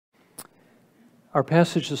Our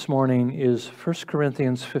passage this morning is 1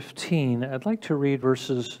 Corinthians 15. I'd like to read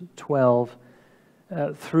verses 12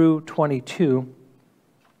 through 22.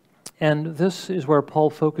 And this is where Paul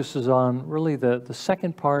focuses on really the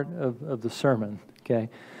second part of the sermon. Okay,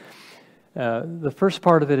 the first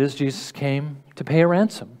part of it is Jesus came to pay a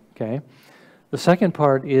ransom. Okay, the second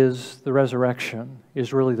part is the resurrection,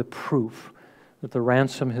 is really the proof that the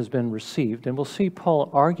ransom has been received. And we'll see Paul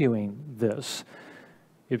arguing this.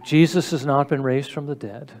 If Jesus has not been raised from the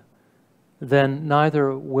dead, then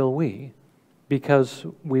neither will we, because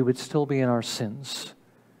we would still be in our sins.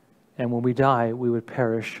 And when we die, we would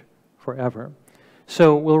perish forever.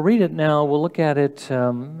 So we'll read it now. We'll look at it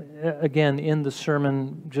again in the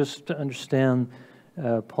sermon just to understand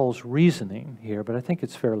Paul's reasoning here, but I think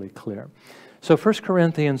it's fairly clear. So 1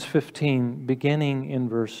 Corinthians 15, beginning in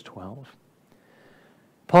verse 12.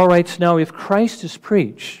 Paul writes, "Now if Christ is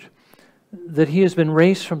preached that he has been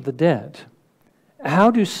raised from the dead, how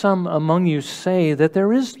do some among you say that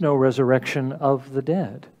there is no resurrection of the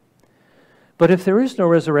dead? But if there is no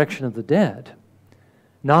resurrection of the dead,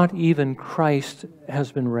 not even Christ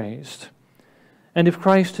has been raised. And if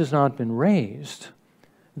Christ has not been raised,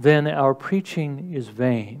 then our preaching is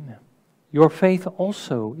vain. Your faith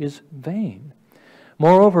also is vain.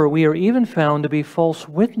 Moreover, we are even found to be false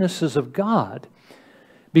witnesses of God,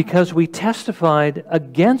 because we testified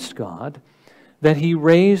against God that he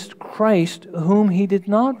raised Christ, whom he did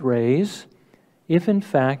not raise, if in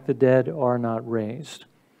fact the dead are not raised.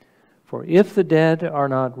 For if the dead are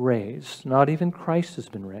not raised, not even Christ has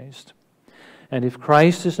been raised. And if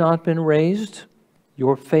Christ has not been raised,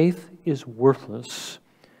 your faith is worthless.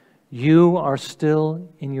 You are still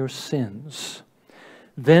in your sins.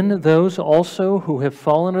 Then those also who have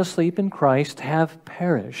fallen asleep in Christ have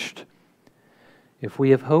perished. If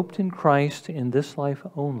we have hoped in Christ in this life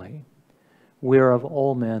only, we are of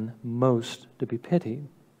all men most to be pitied.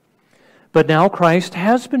 But now Christ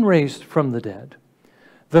has been raised from the dead,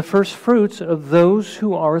 the first fruits of those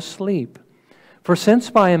who are asleep. For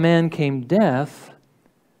since by a man came death,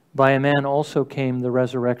 by a man also came the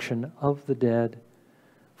resurrection of the dead.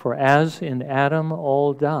 For as in Adam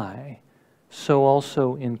all die, so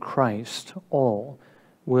also in Christ all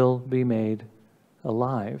will be made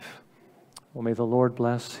alive." Well, may the Lord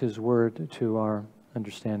bless his word to our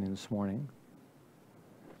understanding this morning.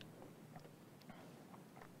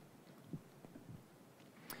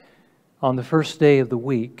 On the first day of the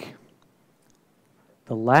week,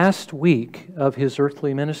 the last week of his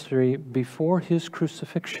earthly ministry before his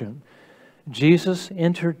crucifixion, Jesus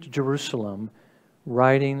entered Jerusalem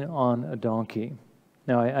riding on a donkey.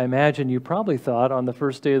 Now, I imagine you probably thought on the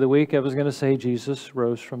first day of the week I was going to say Jesus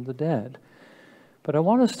rose from the dead. But I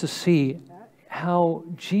want us to see how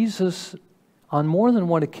Jesus, on more than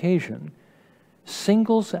one occasion,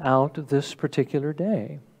 singles out this particular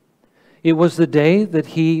day. It was the day that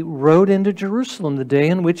he rode into Jerusalem, the day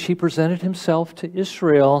in which he presented himself to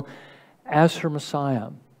Israel as her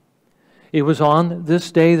Messiah. It was on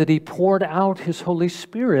this day that he poured out his Holy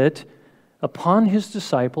Spirit upon his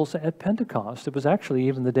disciples at Pentecost. It was actually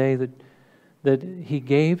even the day that he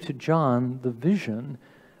gave to John the vision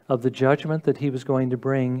of the judgment that he was going to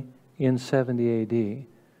bring in 70 A.D.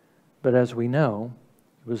 But as we know,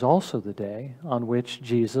 it was also the day on which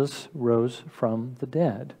Jesus rose from the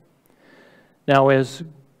dead. Now, as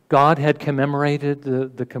God had commemorated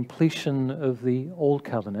the completion of the Old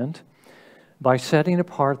Covenant by setting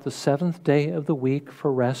apart the seventh day of the week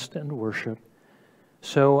for rest and worship,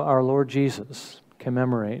 so our Lord Jesus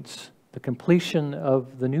commemorates the completion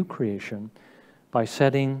of the new creation by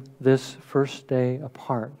setting this first day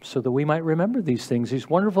apart so that we might remember these things, these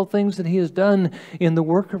wonderful things that he has done in the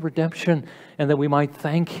work of redemption, and that we might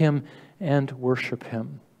thank him and worship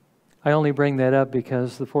him. I only bring that up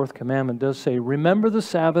because the fourth commandment does say, remember the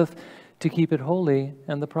Sabbath to keep it holy,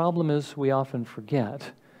 and the problem is we often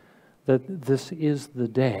forget that this is the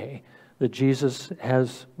day that Jesus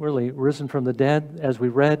has really risen from the dead, as we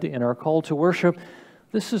read in our call to worship.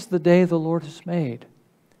 This is the day the Lord has made.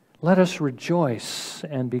 Let us rejoice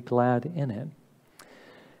and be glad in it.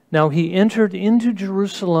 Now, he entered into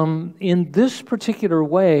Jerusalem in this particular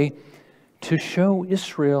way to show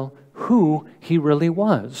Israel who he really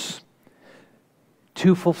was,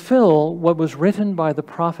 to fulfill what was written by the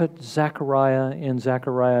prophet Zechariah in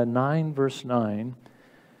Zechariah 9, verse 9,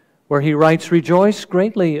 where he writes, "Rejoice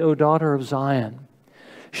greatly, O daughter of Zion.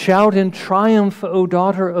 Shout in triumph, O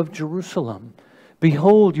daughter of Jerusalem.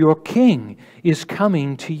 Behold, your king is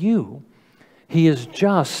coming to you. He is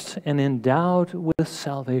just and endowed with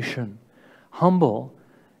salvation, humble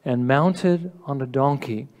and mounted on a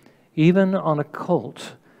donkey, even on a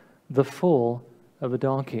colt, the foal of a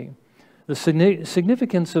donkey." The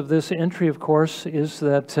significance of this entry, of course, is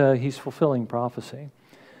that he's fulfilling prophecy.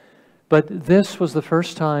 But this was the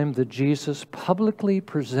first time that Jesus publicly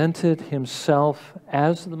presented himself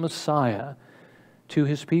as the Messiah to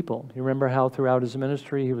his people. You remember how throughout his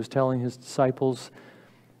ministry he was telling his disciples,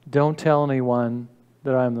 don't tell anyone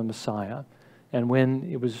that I'm the Messiah. And when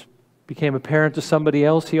it became apparent to somebody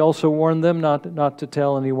else, he also warned them not to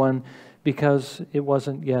tell anyone because it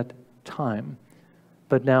wasn't yet time.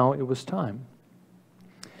 But now it was time.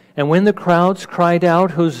 And when the crowds cried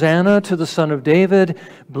out, Hosanna to the Son of David,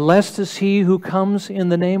 blessed is he who comes in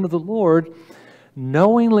the name of the Lord,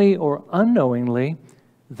 knowingly or unknowingly,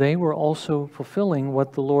 they were also fulfilling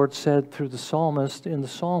what the Lord said through the psalmist in the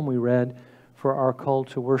psalm we read for our call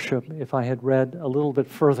to worship. If I had read a little bit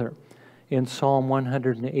further in Psalm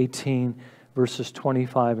 118, verses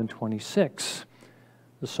 25 and 26.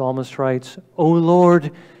 The psalmist writes, O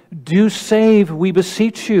Lord, do save, we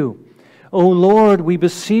beseech you. O Lord, we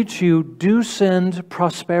beseech you, do send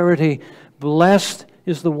prosperity. Blessed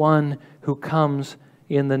is the one who comes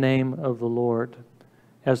in the name of the Lord.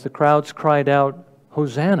 As the crowds cried out,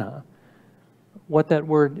 Hosanna, what that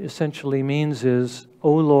word essentially means is,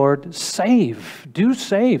 O Lord, save, do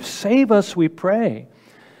save us, we pray.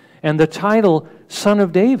 And the title, Son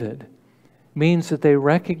of David, means that they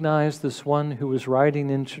recognize this one who was riding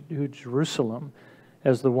into Jerusalem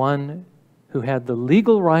as the one who had the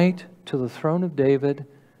legal right to the throne of David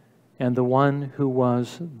and the one who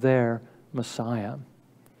was their Messiah.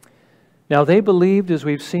 Now, they believed, as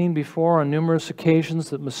we've seen before on numerous occasions,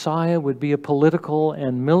 that Messiah would be a political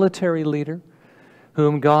and military leader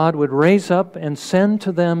whom God would raise up and send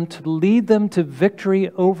to them to lead them to victory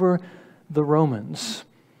over the Romans.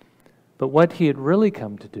 But what he had really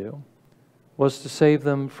come to do was to save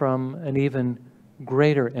them from an even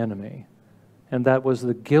greater enemy, and that was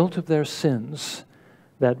the guilt of their sins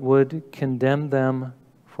that would condemn them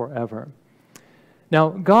forever. Now,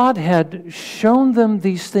 God had shown them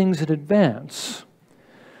these things in advance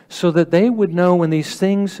so that they would know when these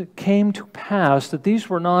things came to pass that these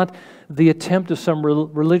were not the attempt of some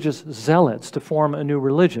religious zealots to form a new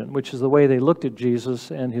religion, which is the way they looked at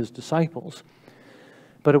Jesus and his disciples.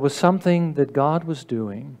 But it was something that God was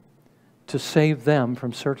doing to save them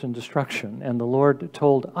from certain destruction. And the Lord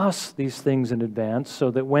told us these things in advance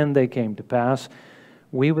so that when they came to pass,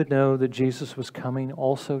 we would know that Jesus was coming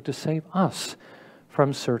also to save us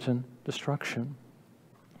from certain destruction.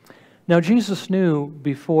 Now, Jesus knew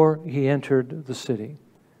before he entered the city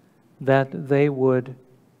that they would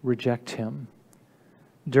reject him.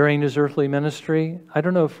 During his earthly ministry, I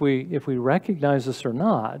don't know if we recognize this or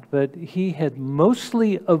not, but he had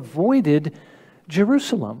mostly avoided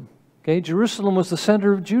Jerusalem. Okay, Jerusalem was the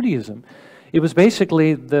center of Judaism. It was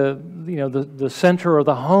basically the center or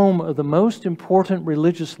the home of the most important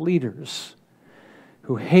religious leaders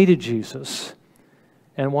who hated Jesus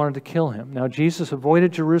and wanted to kill him. Now, Jesus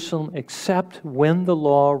avoided Jerusalem except when the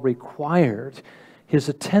law required his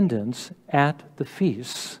attendance at the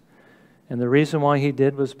feasts. And the reason why he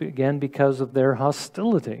did was, again, because of their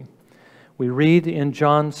hostility. We read in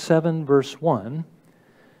John 7, verse 1,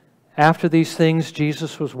 after these things,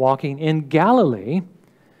 Jesus was walking in Galilee,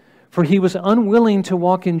 for he was unwilling to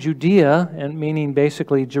walk in Judea, and meaning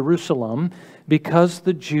basically Jerusalem, because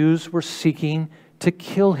the Jews were seeking to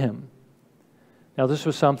kill him. Now, this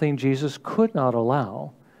was something Jesus could not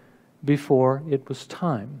allow before it was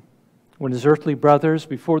time. When his earthly brothers,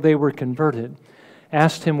 before they were converted,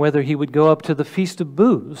 asked him whether he would go up to the Feast of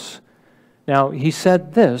Booths. Now, he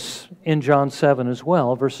said this in John 7 as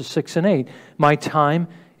well, verses 6 and 8, my time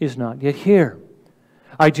is not yet here.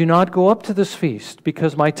 I do not go up to this feast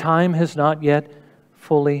because my time has not yet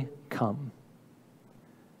fully come.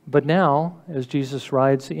 But now, as Jesus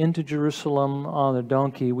rides into Jerusalem on a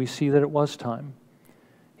donkey, we see that it was time.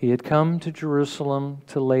 He had come to Jerusalem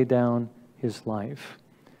to lay down his life.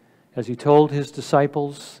 As he told his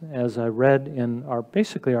disciples, as I read in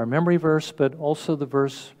basically our memory verse, but also the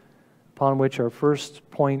verse upon which our first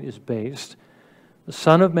point is based, the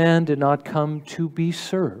Son of Man did not come to be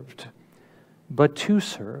served, but to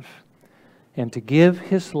serve, and to give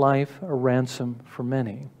his life a ransom for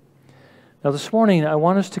many. Now this morning, I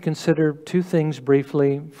want us to consider two things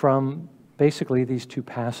briefly from basically these two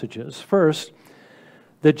passages. First,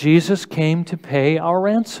 that Jesus came to pay our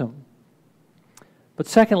ransom. But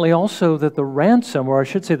secondly, also that the ransom, or I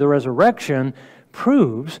should say the resurrection,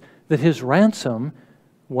 proves that his ransom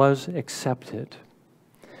was accepted.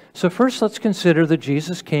 So first, let's consider that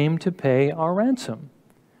Jesus came to pay our ransom.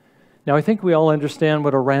 Now, I think we all understand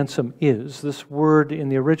what a ransom is. This word in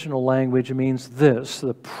the original language means this: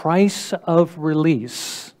 the price of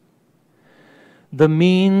release. the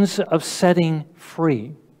means of setting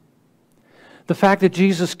free. The fact that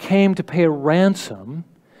Jesus came to pay a ransom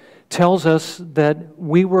tells us that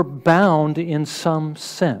we were bound in some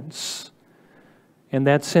sense. And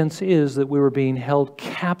that sense is that we were being held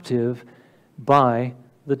captive by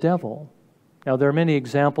the devil. Now, there are many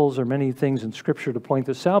examples or many things in Scripture to point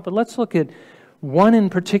this out, but let's look at one in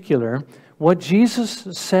particular, what Jesus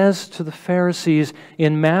says to the Pharisees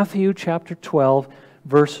in Matthew chapter 12,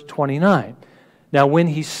 verse 29. Now, when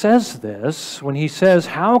he says this, when he says,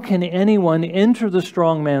 "How can anyone enter the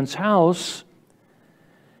strong man's house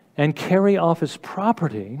and carry off his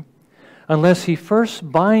property unless he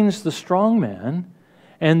first binds the strong man,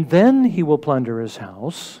 and then he will plunder his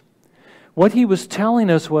house?" What he was telling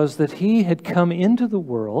us was that he had come into the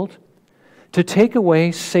world to take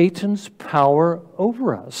away Satan's power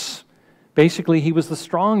over us. Basically, he was the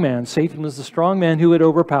strong man. Satan was the strong man who had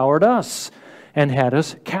overpowered us and had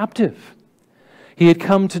us captive. He had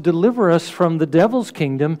come to deliver us from the devil's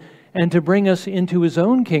kingdom and to bring us into his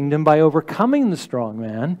own kingdom by overcoming the strong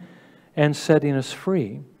man and setting us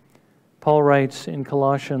free. Paul writes in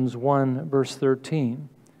Colossians 1, verse 13,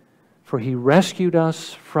 "For he rescued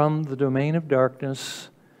us from the domain of darkness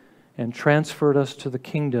and transferred us to the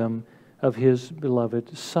kingdom of his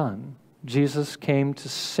beloved Son." Jesus came to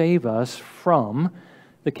save us from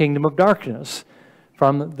the kingdom of darkness,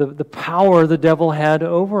 from the power the devil had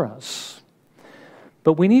over us.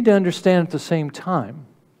 But we need to understand at the same time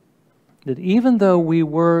that even though we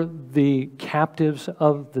were the captives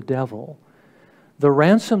of the devil, the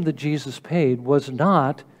ransom that Jesus paid was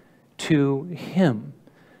not to him.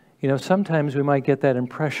 You know, sometimes we might get that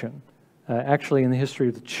impression. Actually, in the history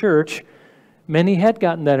of the church, many had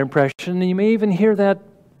gotten that impression, and you may even hear that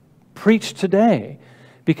preached today,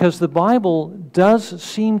 because the Bible does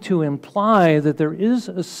seem to imply that there is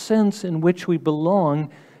a sense in which we belong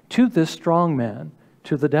to this strong man,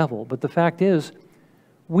 to the devil. But the fact is,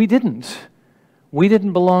 we didn't. We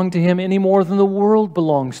didn't belong to him any more than the world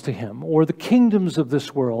belongs to him, or the kingdoms of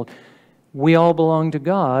this world. We all belong to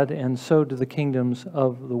God, and so do the kingdoms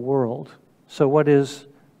of the world. So what is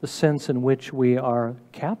the sense in which we are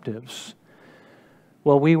captives?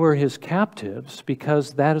 Well, we were his captives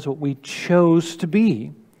because that is what we chose to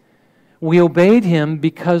be. We obeyed him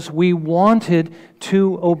because we wanted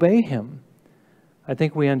to obey him. I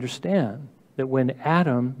think we understand that when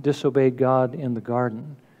Adam disobeyed God in the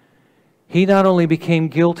garden, he not only became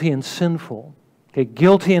guilty and sinful,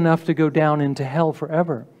 guilty enough to go down into hell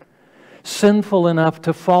forever, sinful enough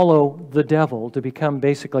to follow the devil, to become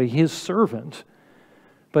basically his servant,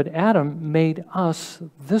 but Adam made us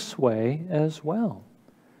this way as well.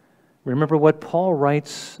 Remember what Paul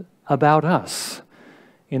writes about us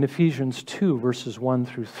in Ephesians 2, verses 1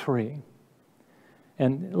 through 3.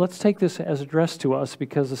 And let's take this as addressed to us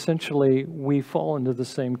because essentially we fall into the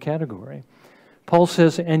same category. Paul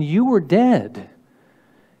says, "And you were dead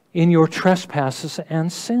in your trespasses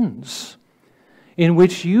and sins, in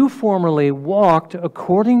which you formerly walked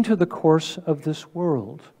according to the course of this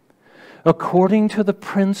world, according to the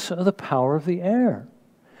prince of the power of the air,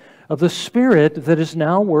 of the spirit that is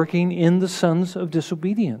now working in the sons of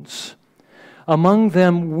disobedience. Among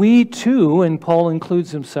them we too," and Paul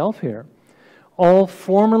includes himself here, "all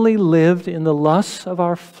formerly lived in the lusts of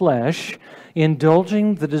our flesh,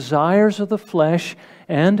 indulging the desires of the flesh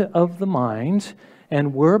and of the mind,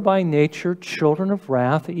 and were by nature children of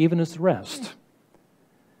wrath, even as the rest."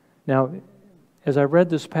 Now, as I read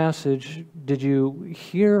this passage, did you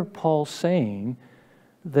hear Paul saying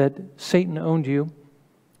that Satan owned you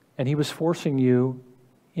and he was forcing you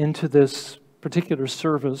into this particular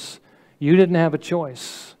service? You didn't have a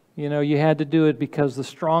choice. You know, you had to do it because the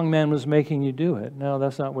strong man was making you do it. No,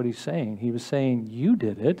 that's not what he's saying. He was saying, you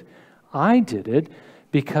did it, I did it,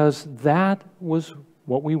 because that was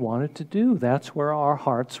what we wanted to do. That's where our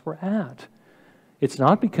hearts were at. It's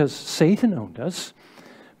not because Satan owned us,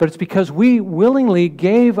 but it's because we willingly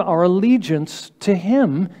gave our allegiance to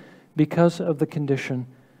him because of the condition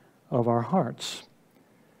of our hearts.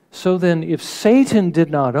 So then, if Satan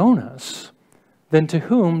did not own us, then to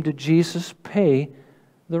whom did Jesus pay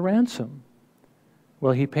the ransom?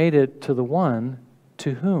 Well, he paid it to the one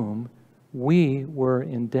to whom we were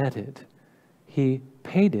indebted. He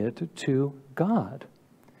paid it to God.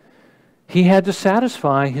 He had to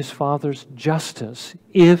satisfy his Father's justice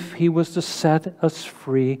if he was to set us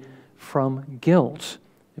free from guilt,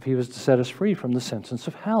 if he was to set us free from the sentence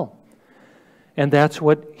of hell. And that's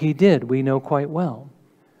what he did, we know quite well,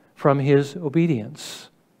 from his obedience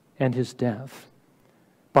and his death.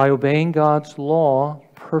 By obeying God's law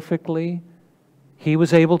perfectly, he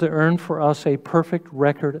was able to earn for us a perfect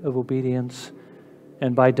record of obedience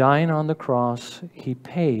And by dying on the cross, he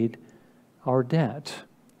paid our debt.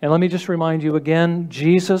 And let me just remind you again,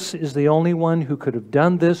 Jesus is the only one who could have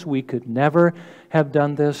done this. We could never have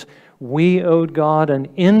done this. We owed God an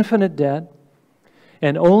infinite debt,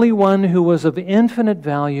 and only one who was of infinite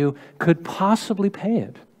value could possibly pay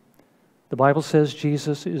it. The Bible says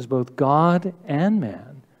Jesus is both God and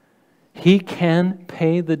man. He can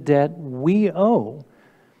pay the debt we owe,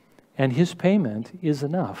 and his payment is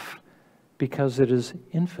enough because it is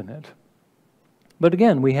infinite. But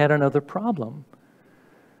again, we had another problem.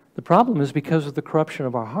 The problem is because of the corruption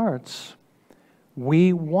of our hearts,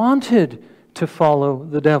 we wanted to follow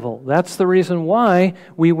the devil. That's the reason why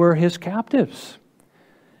we were his captives.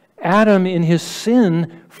 Adam, in his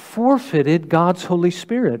sin, forfeited God's Holy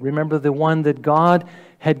Spirit. Remember, the one that God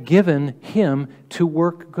had given him to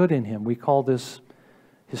work good in him. We call this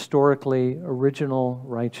historically original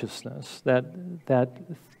righteousness, that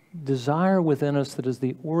desire within us that is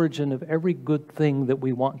the origin of every good thing that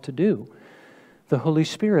we want to do. The Holy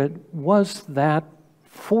Spirit was that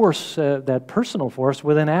force, that personal force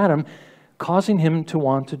within Adam, causing him to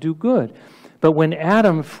want to do good. But when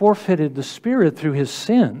Adam forfeited the Spirit through his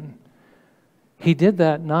sin, he did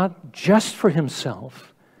that not just for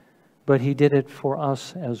himself, but he did it for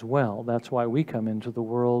us as well. That's why we come into the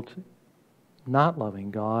world not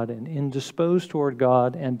loving God and indisposed toward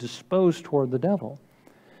God and disposed toward the devil.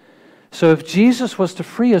 So if Jesus was to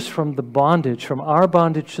free us from the bondage, from our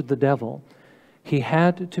bondage to the devil, he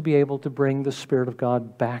had to be able to bring the Spirit of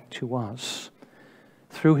God back to us.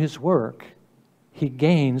 Through his work, he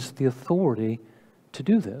gains the authority to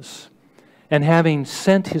do this. And having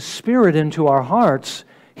sent his Spirit into our hearts,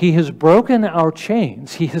 he has broken our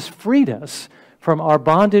chains. He has freed us from our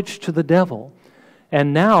bondage to the devil.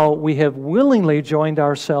 And now we have willingly joined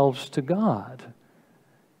ourselves to God.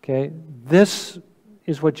 Okay? This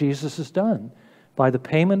is what Jesus has done by the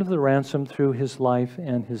payment of the ransom through his life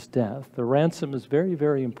and his death. The ransom is very,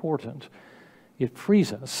 very important. It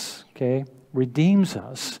frees us, okay? Redeems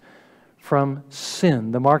us from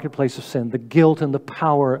sin, the marketplace of sin, the guilt and the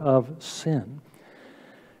power of sin.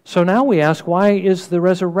 So now we ask, why is the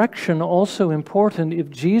resurrection also important if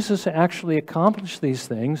Jesus actually accomplished these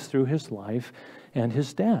things through his life and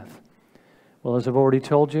his death? Well, as I've already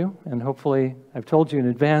told you, and hopefully I've told you in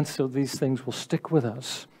advance, so these things will stick with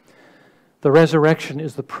us. The resurrection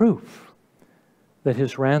is the proof that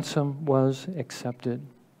his ransom was accepted.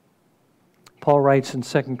 Paul writes in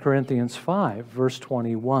 2 Corinthians 5, verse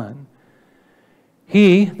 21,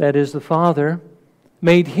 He, that is the Father,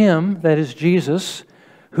 made him, that is Jesus,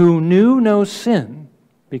 who knew no sin,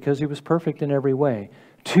 because he was perfect in every way,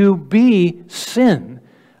 to be sin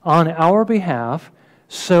on our behalf,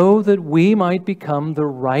 so that we might become the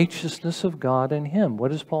righteousness of God in him.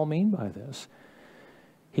 What does Paul mean by this?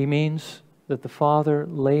 He means that the Father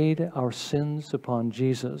laid our sins upon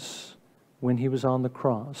Jesus when he was on the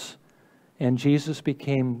cross. And Jesus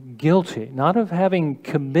became guilty, not of having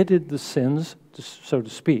committed the sins, so to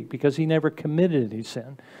speak, because he never committed any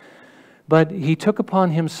sin, but he took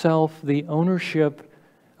upon himself the ownership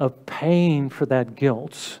of paying for that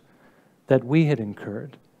guilt that we had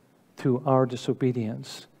incurred through our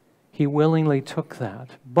disobedience. He willingly took that.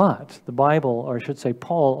 But the Bible, or I should say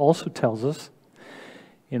Paul, also tells us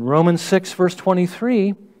in Romans 6, verse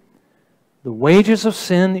 23, the wages of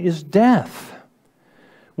sin is death.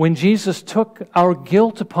 When Jesus took our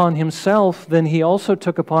guilt upon himself, then he also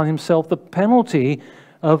took upon himself the penalty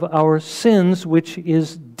of our sins, which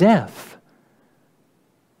is death.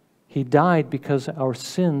 He died because our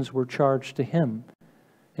sins were charged to him,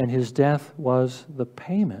 and his death was the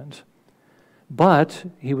payment. But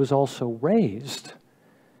he was also raised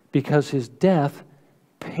because his death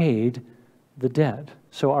paid the debt.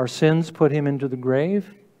 So our sins put him into the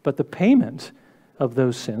grave, but the payment of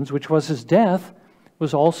those sins, which was his death,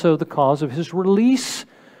 was also the cause of his release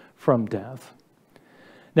from death.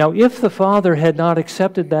 Now, if the Father had not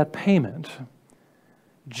accepted that payment,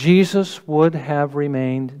 Jesus would have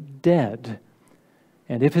remained dead.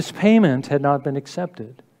 And if his payment had not been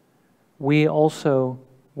accepted, we also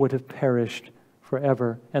would have perished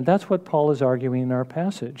forever. And that's what Paul is arguing in our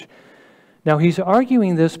passage. Now, he's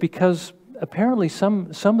arguing this because apparently some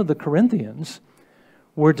of the Corinthians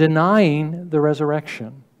were denying the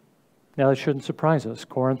resurrection. Now, that shouldn't surprise us.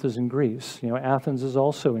 Corinth is in Greece. Athens is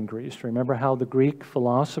also in Greece. Remember how the Greek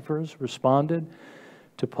philosophers responded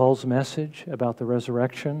to Paul's message about the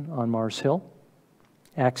resurrection on Mars Hill?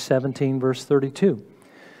 Acts 17, verse 32.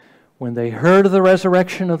 When they heard of the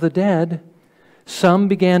resurrection of the dead, some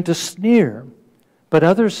began to sneer, but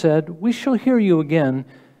others said, "We shall hear you again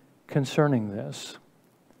concerning this."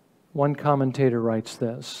 One commentator writes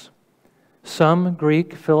this: Some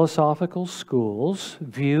Greek philosophical schools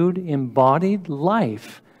viewed embodied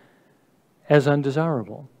life as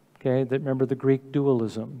undesirable. Okay, that remember the Greek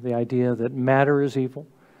dualism, the idea that matter is evil,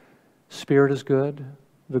 spirit is good.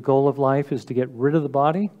 The goal of life is to get rid of the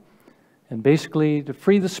body and basically to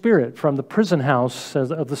free the spirit from the prison house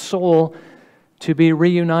of the soul to be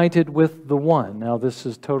reunited with the one. Now, this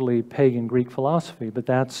is totally pagan Greek philosophy, but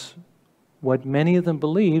that's what many of them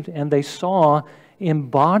believed, and they saw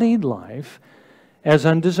embodied life as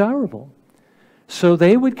undesirable. So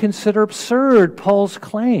they would consider absurd Paul's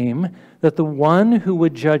claim that the one who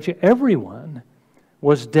would judge everyone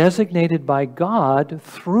was designated by God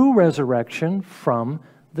through resurrection from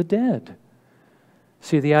the dead.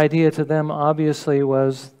 See, the idea to them obviously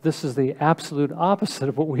was this is the absolute opposite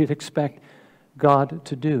of what we'd expect God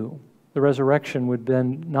to do. The resurrection would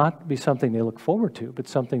then not be something they look forward to, but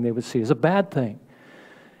something they would see as a bad thing.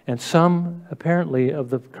 And some, apparently, of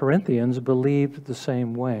the Corinthians believed the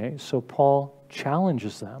same way. So Paul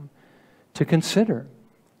challenges them to consider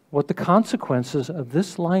what the consequences of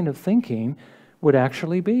this line of thinking would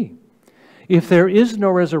actually be. If there is no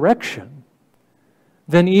resurrection,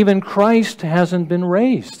 then even Christ hasn't been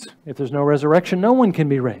raised. If there's no resurrection, no one can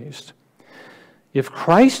be raised. If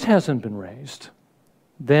Christ hasn't been raised,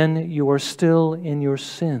 then you are still in your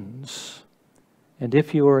sins. And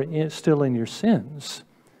if you are still in your sins,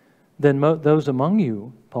 then those among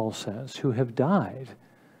you, Paul says, who have died,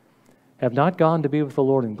 have not gone to be with the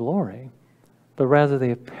Lord in glory, but rather they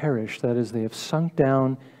have perished. That is, they have sunk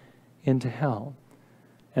down into hell.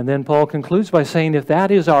 And then Paul concludes by saying, if that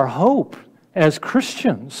is our hope as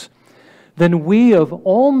Christians, then we of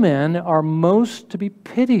all men are most to be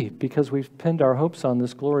pitied because we've pinned our hopes on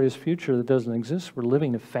this glorious future that doesn't exist. We're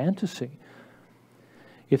living a fantasy.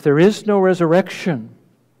 If there is no resurrection,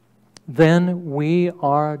 then we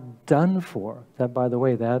are done for. That, by the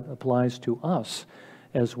way, that applies to us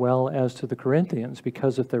as well as to the Corinthians,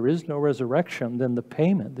 because if there is no resurrection, then the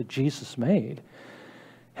payment that Jesus made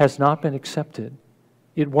has not been accepted.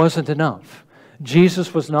 It wasn't enough.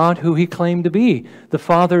 Jesus was not who he claimed to be. The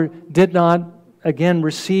Father did not, again,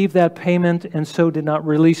 receive that payment and so did not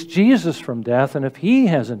release Jesus from death. And if he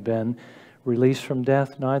hasn't been released from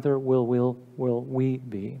death, neither will we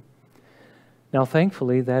be. Now,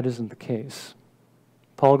 thankfully, that isn't the case.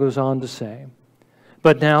 Paul goes on to say,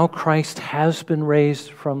 but now Christ has been raised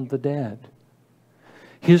from the dead.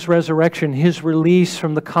 His resurrection, his release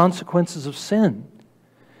from the consequences of sin,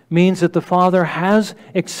 means that the Father has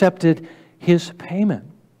accepted his payment.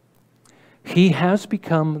 He has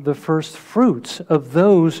become the first fruits of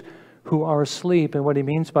those who are asleep. And what he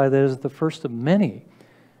means by that is the first of many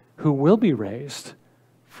who will be raised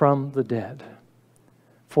from the dead.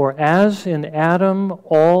 For as in Adam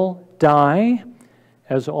all die,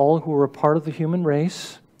 as all who were a part of the human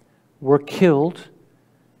race were killed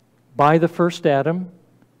by the first Adam,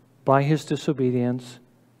 by his disobedience,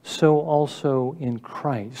 so also in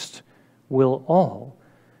Christ will all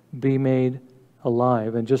be made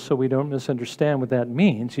alive. And just so we don't misunderstand what that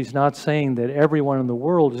means, he's not saying that everyone in the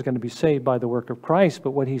world is going to be saved by the work of Christ,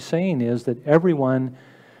 but what he's saying is that everyone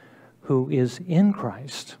who is in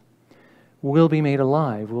Christ will be made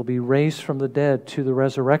alive, will be raised from the dead to the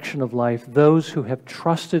resurrection of life, those who have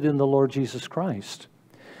trusted in the Lord Jesus Christ.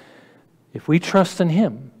 If we trust in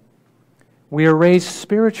him, we are raised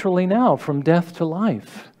spiritually now from death to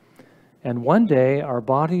life. And one day our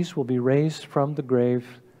bodies will be raised from the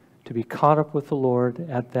grave to be caught up with the Lord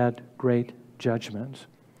at that great judgment.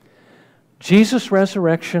 Jesus'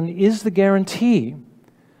 resurrection is the guarantee,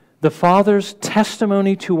 the Father's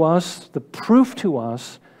testimony to us, the proof to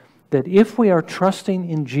us that if we are trusting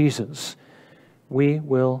in Jesus, we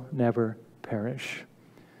will never perish.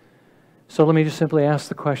 So let me just simply ask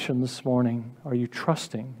the question this morning, are you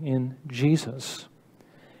trusting in Jesus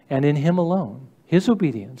and in him alone, his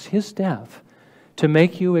obedience, his death, to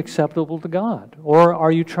make you acceptable to God? Or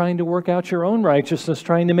are you trying to work out your own righteousness,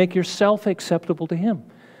 trying to make yourself acceptable to him?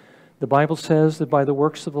 The Bible says that by the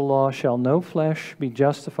works of the law shall no flesh be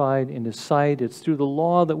justified in his sight. It's through the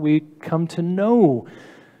law that we come to know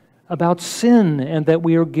about sin and that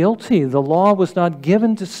we are guilty. The law was not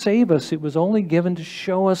given to save us. It was only given to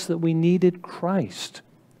show us that we needed Christ.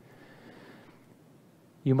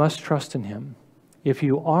 You must trust in him. If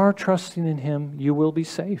you are trusting in him, you will be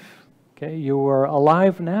safe. Okay? You are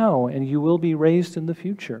alive now and you will be raised in the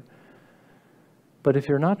future. But if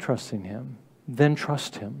you're not trusting him, then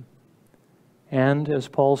trust him. And as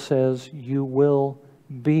Paul says, you will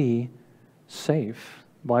be safe.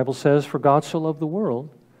 The Bible says, for God so loved the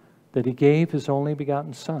world that he gave his only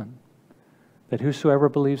begotten Son, that whosoever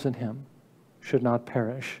believes in him should not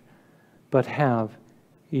perish, but have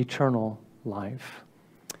eternal life.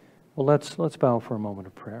 Well, let's bow for a moment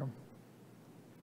of prayer.